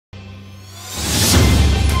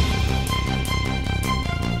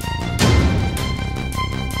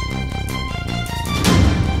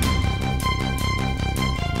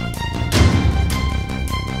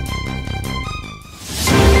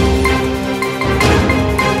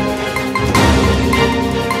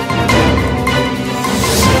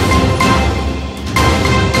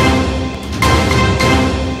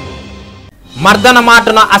మర్దన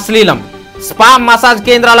మాటున అశ్లీలం, spa massage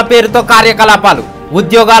కేంద్రాల పేరుతో కార్యకలాపాలు,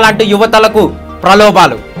 ఉద్యోగాలంటూ యువతలకు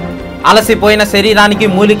ప్రలోభాలు. అలసిపోయిన శరీరానికి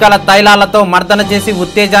మూలికల తైలాలతో మర్దన చేసి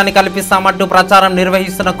ఉత్తేజాన్ని కల్పిస్తామంటూ ప్రచారం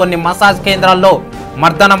నిర్వహిస్తున్న కొన్ని మసాజ్ కేంద్రాల్లో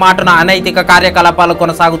మర్దన మాటున అనైతిక కార్యకలాపాలు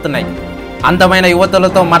కొనసాగుతున్నాయి. అందమైన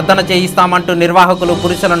యువతులతో మర్దన చేయిస్తామంటూ నిర్వాహకులు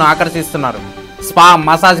పురుషులను ఆకర్షిస్తున్నారు. స్పా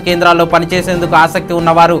మసాజ్ కేంద్రాల్లో పనిచేసేందుకు ఆసక్తి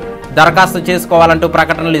ఉన్నవారు దరఖాస్తు చేసుకోవాలంటూ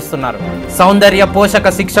ప్రకటనలు ఇస్తున్నారు. సౌందర్య పోషక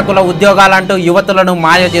శిక్షకుల ఉద్యోగాలంటూ యువతులను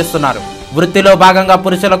మాయ చేస్తున్నారు. వృత్తిలో భాగంగా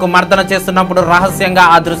పురుషులకు మర్దన చేస్తున్నప్పుడు రహస్యంగా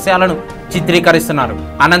ఆ దృశ్యాలను చిత్రీకరిస్తున్నారు.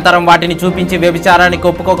 అనంతరం వాటిని చూపించి వ్యభిచారానికి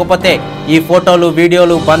ఒప్పుకోకపోతే ఈ ఫోటోలు,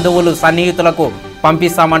 వీడియోలు బంధువులు, సన్నిహితులకు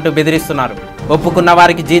పంపిస్తామంటూ బెదిరిస్తున్నారు. ఒప్పుకున్న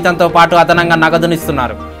వారికి జీతంతో పాటు అదనంగా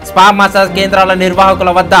నగదునిస్తున్నారు. స్పా మసాజ్ కేంద్రాల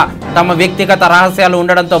నిర్వాహకుల వద్ద తమ వ్యక్తిగత రహస్యాలు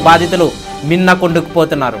ఉండడంతో బాధితులు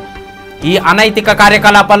మిన్నకుండుకుపోతున్నారు. ఈ అనైతిక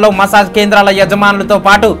కార్యకలాపాల్లో మసాజ్ కేంద్రాల యజమానులతో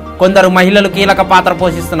పాటు కొందరు మహిళలు కీలక పాత్ర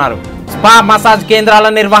పోషిస్తున్నారు. స్పా మసాజ్ కేంద్రాల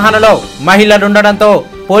నిర్వహణలో మహిళలుండడంతో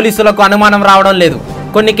పోలీసులకు అనుమానం రావడం లేదు.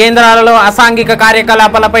 కొన్ని కేంద్రాలలో అసాంఘిక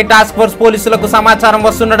కార్యకలాపాలపై టాస్క్ ఫోర్స్ పోలీసులకు సమాచారం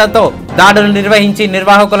వస్తుండటంతో దాడులు నిర్వహించి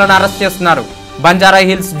నిర్వాహకులను అరెస్ట్ చేస్తున్నారు. బంజారా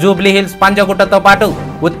హిల్స్, జూబ్లీ హిల్స్, పంజగుట్టతో పాటు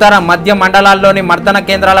ఉత్తర మధ్య మండలాల్లోని మర్దన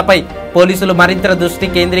కేంద్రాలపై పోలీసులు మరింత దృష్టి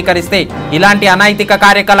కేంద్రీకరిస్తే ఇలాంటి అనైతిక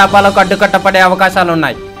కార్యకలాపాలకు అడ్డుకట్టపడే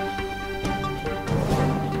అవకాశాలున్నాయి.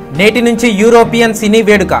 నేటి నుంచి యూరోపియన్ సినీ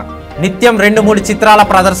వేడుక, నిత్యం 2-3 చిత్రాల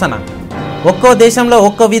ప్రదర్శన. ఒక్కో దేశంలో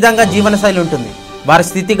ఒక్కో విధంగా జీవనశైలి ఉంటుంది. వారి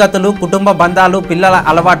స్థితిగతులు, కుటుంబ బంధాలు, పిల్లల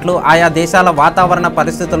అలవాట్లు, ఆయా దేశాల వాతావరణ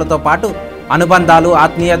పరిస్థితులతో పాటు అనుబంధాలు,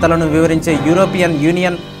 ఆత్మీయతలను వివరించే యూరోపియన్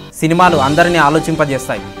యూనియన్ సినిమాలు అందరినీ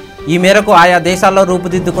ఆలోచింపజేస్తాయి. ఈ మేరకు ఆయా దేశాల్లో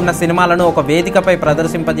రూపుదిద్దుకున్న సినిమాలను ఒక వేదికపై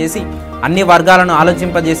ప్రదర్శింపజేసి అన్ని వర్గాలను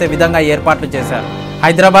ఆలోచింపజేసే విధంగా ఏర్పాట్లు చేశారు.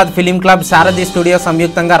 హైదరాబాద్ ఫిలిం క్లబ్, శారది స్టూడియో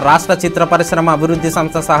సంయుక్తంగా రాష్ట్ర చిత్ర పరిశ్రమ అభివృద్ధి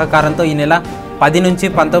సంస్థ సహకారంతో ఈ నెల 10 నుంచి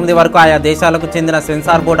 19 వరకు ఆయా దేశాలకు చెందిన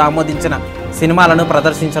సెన్సార్ బోర్డు ఆమోదించిన సినిమాలను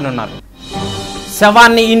ప్రదర్శించనున్నారు.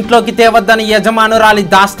 శవాన్ని ఇంట్లోకి తేవద్దని యజమానురాలి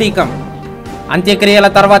దాష్టీకం. అంత్యక్రియల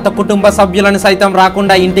తర్వాత కుటుంబ సభ్యులను సైతం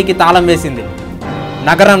రాకుండా ఇంటికి తాళం వేసింది.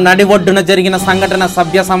 నగరం నడి ఒడ్డున జరిగిన సంఘటన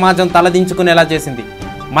సభ్య సమాజం తలదించుకునేలా చేసింది.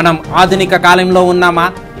 మనం ఆధునిక కాలంలో ఉన్నామా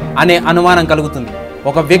అనే అనుమానం కలుగుతుంది.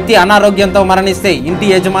 ఒక వ్యక్తి అనారోగ్యంతో మరణిస్తే ఇంటి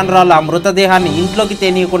యజమానురాలు ఆ మృతదేహాన్ని ఇంట్లోకి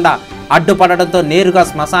తేనీయకుండా అడ్డుపడడంతో నేరుగా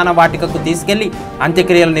శ్మశాన వాటికకు తీసుకెళ్లి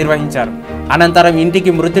అంత్యక్రియలు నిర్వహించారు. అనంతరం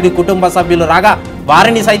ఇంటికి మృతుడి కుటుంబ సభ్యులు రాగా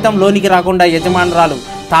వారిని సైతం లోనికి రాకుండా యజమానురాలు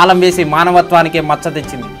తాళం వేసి మానవత్వానికే మచ్చ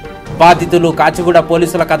తెచ్చింది. బాధితులు కాచిగూడ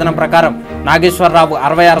పోలీసుల కథనం ప్రకారం నాగేశ్వరరావు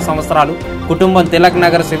 66 సంవత్సరాలు, కుటుంబం తిలక్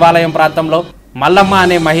నగర్ శివాలయం ప్రాంతంలో మల్లమ్మ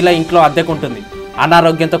అనే మహిళ ఇంట్లో అద్దెకుంటుంది.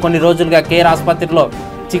 అనారోగ్యంతో కొన్ని రోజులుగా కేర్ ఆసుపత్రిలో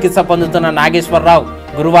చికిత్స పొందుతున్న నాగేశ్వరరావు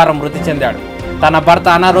గురువారం మృతి చెందాడు. తన భర్త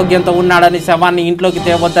అనారోగ్యంతో ఉన్నాడని శవాన్ని ఇంట్లోకి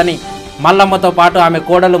తేవద్దని మల్లమ్మతో పాటు ఆమె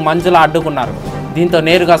కోడలు మంజుల అడ్డుకున్నారు. దీంతో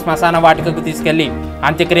నేరుగా శ్మశాన వాటికకు తీసుకెళ్లి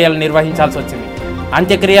అంత్యక్రియలు నిర్వహించాల్సి వచ్చింది.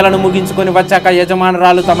 అంత్యక్రియలను ముగించుకొని వచ్చాక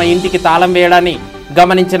యజమానురాలు తమ ఇంటికి తాళం వేయడాన్ని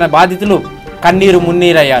గమనించిన బాధితులు కన్నీరు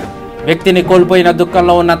మున్నీరయ్యారు. వ్యక్తిని కోల్పోయిన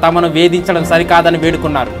దుఃఖంలో ఉన్న తమను వేధించడం సరికాదని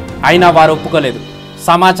వేడుకున్నారు. అయినా వారు ఒప్పుకోలేదు.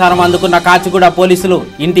 సమాచారం అందుకున్న కాచిగూడ పోలీసులు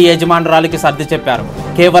ఇంటి యజమానురాలికి సర్ది చెప్పారు.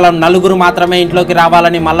 కేవలం 4 మాత్రమే ఇంట్లోకి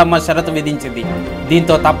రావాలని మల్లమ్మ షరతు విధించింది.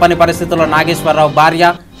 దీంతో తప్పని పరిస్థితుల్లో నాగేశ్వరరావు భార్య,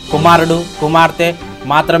 కుమారుడు, కుమార్తె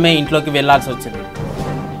మాత్రమే ఇంట్లోకి వెళ్లాల్సి వచ్చింది.